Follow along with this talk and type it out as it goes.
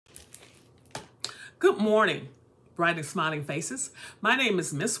Good morning, bright and smiling faces. My name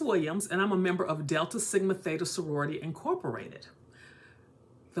is Miss Williams, and I'm a member of Delta Sigma Theta Sorority Incorporated,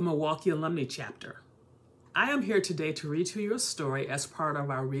 the Milwaukee Alumni Chapter. I am here today to read to you a story as part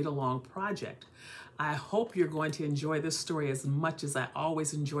of our Read Along project. I hope you're going to enjoy this story as much as I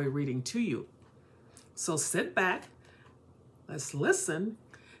always enjoy reading to you. So sit back, let's listen,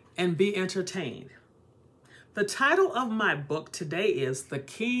 and be entertained. The title of my book today is The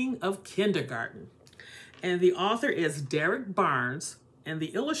King of Kindergarten, and the author is Derrick Barnes, and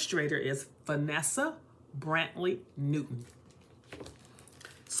the illustrator is Vanessa Brantley Newton.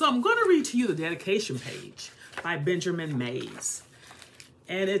 So I'm going to read to you the dedication page by Benjamin Mays,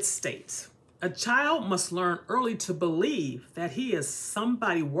 and it states, "A child must learn early to believe that he is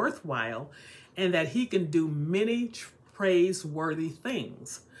somebody worthwhile and that he can do many praiseworthy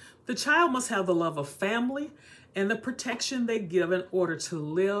things. The child must have the love of family and the protection they give in order to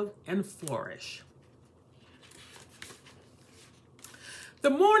live and flourish." The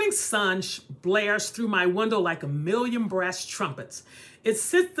morning sun blares through my window like a million brass trumpets. It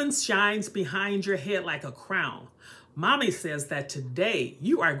sits and shines behind your head like a crown. Mommy says that today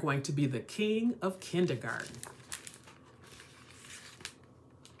you are going to be the king of kindergarten.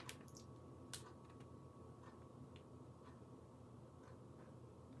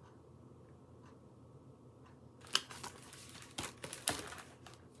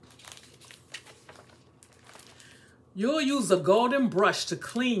 You'll use a golden brush to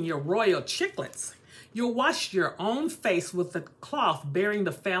clean your royal chiclets. You'll wash your own face with the cloth bearing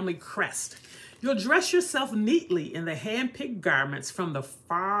the family crest. You'll dress yourself neatly in the hand-picked garments from the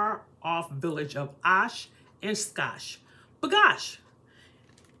far-off village of Osh and Skosh. Bagosh,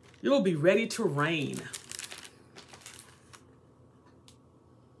 you'll be ready to reign.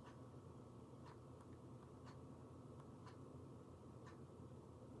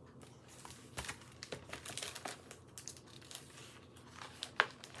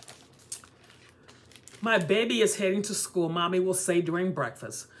 My baby is heading to school, Mommy will say during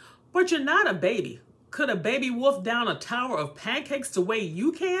breakfast. But you're not a baby. Could a baby wolf down a tower of pancakes the way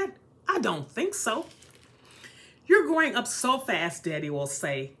you can? I don't think so. You're growing up so fast, Daddy will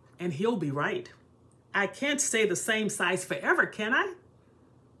say, and he'll be right. I can't stay the same size forever, can I?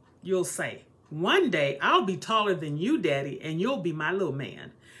 You'll say, one day I'll be taller than you, Daddy, and you'll be my little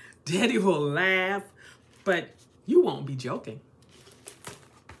man. Daddy will laugh, but you won't be joking.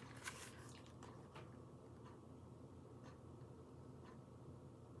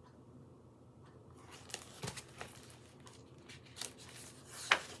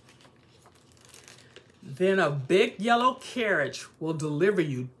 Then a big yellow carriage will deliver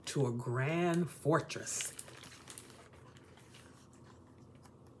you to a grand fortress.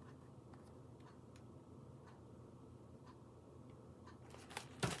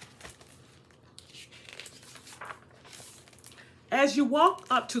 As you walk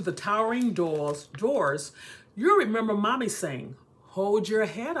up to the towering doors, you'll remember Mommy saying, hold your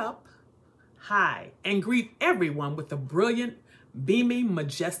head up high and greet everyone with a brilliant, beaming,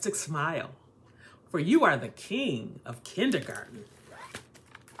 majestic smile. For you are the king of kindergarten.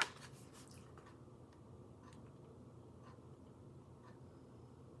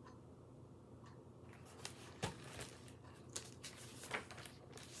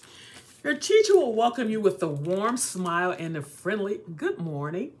 Your teacher will welcome you with a warm smile and a friendly good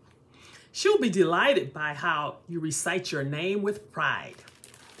morning. She'll be delighted by how you recite your name with pride.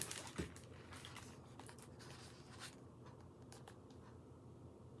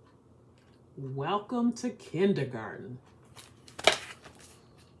 Welcome to kindergarten.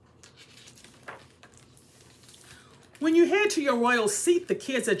 When you head to your royal seat, the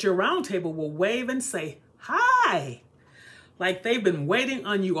kids at your round table will wave and say, hi, like they've been waiting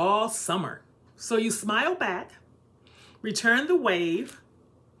on you all summer. So you smile back, return the wave,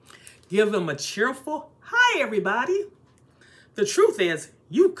 give them a cheerful, hi, everybody. The truth is,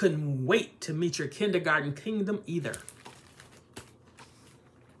 you couldn't wait to meet your kindergarten kingdom either.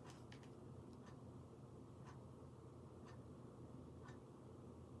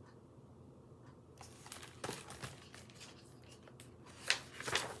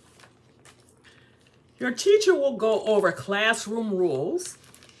 Your teacher will go over classroom rules,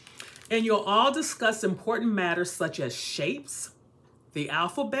 and you'll all discuss important matters such as shapes, the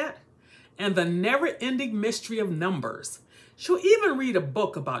alphabet, and the never-ending mystery of numbers. She'll even read a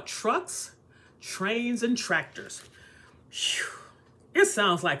book about trucks, trains, and tractors. Whew, it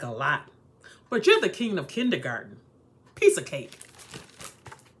sounds like a lot, but you're the king of kindergarten. Piece of cake.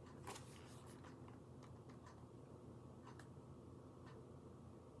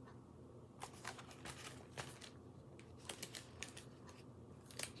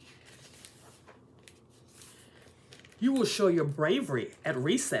 You will show your bravery at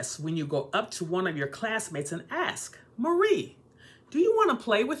recess when you go up to one of your classmates and ask, Marie, do you want to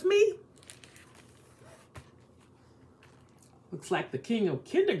play with me? Looks like the king of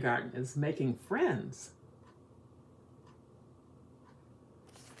kindergarten is making friends.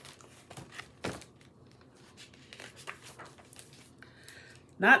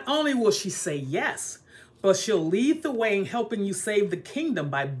 Not only will she say yes, but she'll lead the way in helping you save the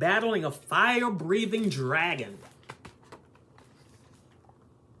kingdom by battling a fire-breathing dragon.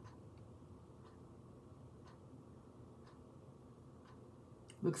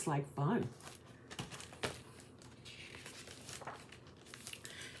 Looks like fun.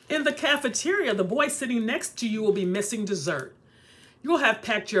 In the cafeteria, the boy sitting next to you will be missing dessert. You'll have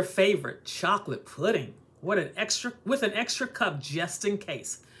packed your favorite chocolate pudding with an extra cup just in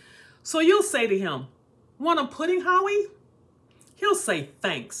case. So you'll say to him, want a pudding, Howie? He'll say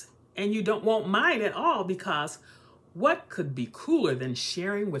thanks, and you won't mind at all because what could be cooler than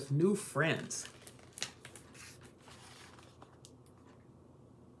sharing with new friends?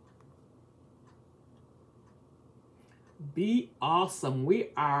 Be awesome.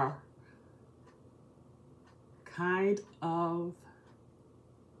 We are kind of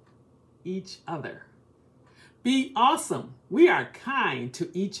each other. Be awesome. We are kind to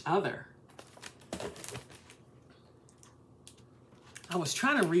each other. I was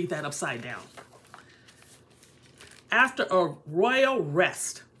trying to read that upside down. After a royal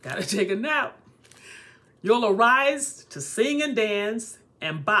rest, gotta take a nap, you'll arise to sing and dance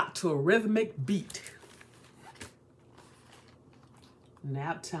and bop to a rhythmic beat.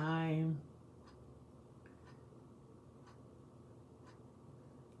 Nap time.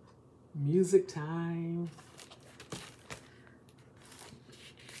 Music time.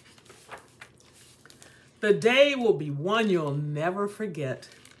 The day will be one you'll never forget.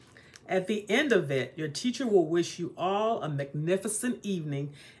 At the end of it, your teacher will wish you all a magnificent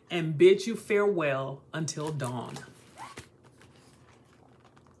evening and bid you farewell until dawn.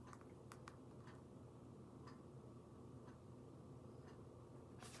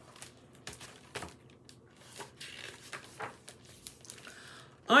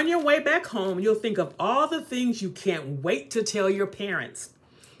 On your way back home, you'll think of all the things you can't wait to tell your parents.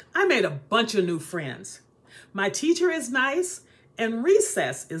 I made a bunch of new friends. My teacher is nice, and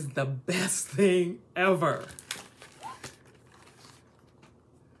recess is the best thing ever.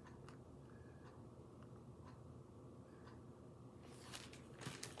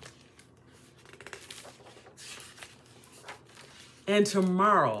 And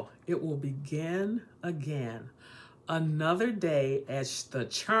tomorrow it will begin again. Another day as the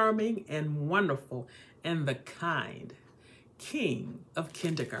charming and wonderful and the kind king of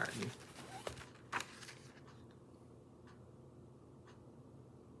kindergarten.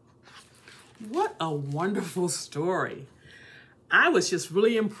 What a wonderful story. I was just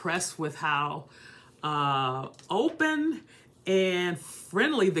really impressed with how open and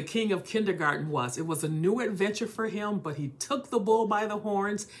friendly the king of kindergarten was. It was a new adventure for him, but he took the bull by the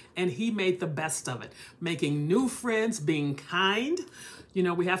horns and he made the best of it. Making new friends, being kind. You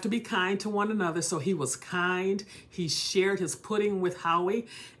know, we have to be kind to one another. So he was kind. He shared his pudding with Howie.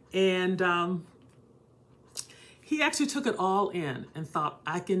 And he actually took it all in and thought,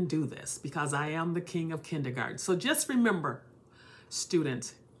 I can do this because I am the king of kindergarten. So just remember,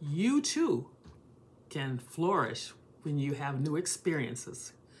 students, you too can flourish when you have new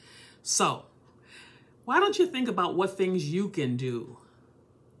experiences. So why don't you think about what things you can do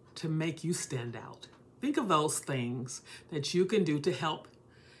to make you stand out? Think of those things that you can do to help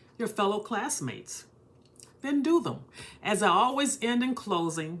your fellow classmates. Then do them. As I always end in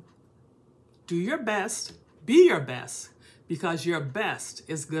closing, do your best, be your best, because your best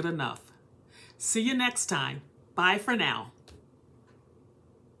is good enough. See you next time. Bye for now.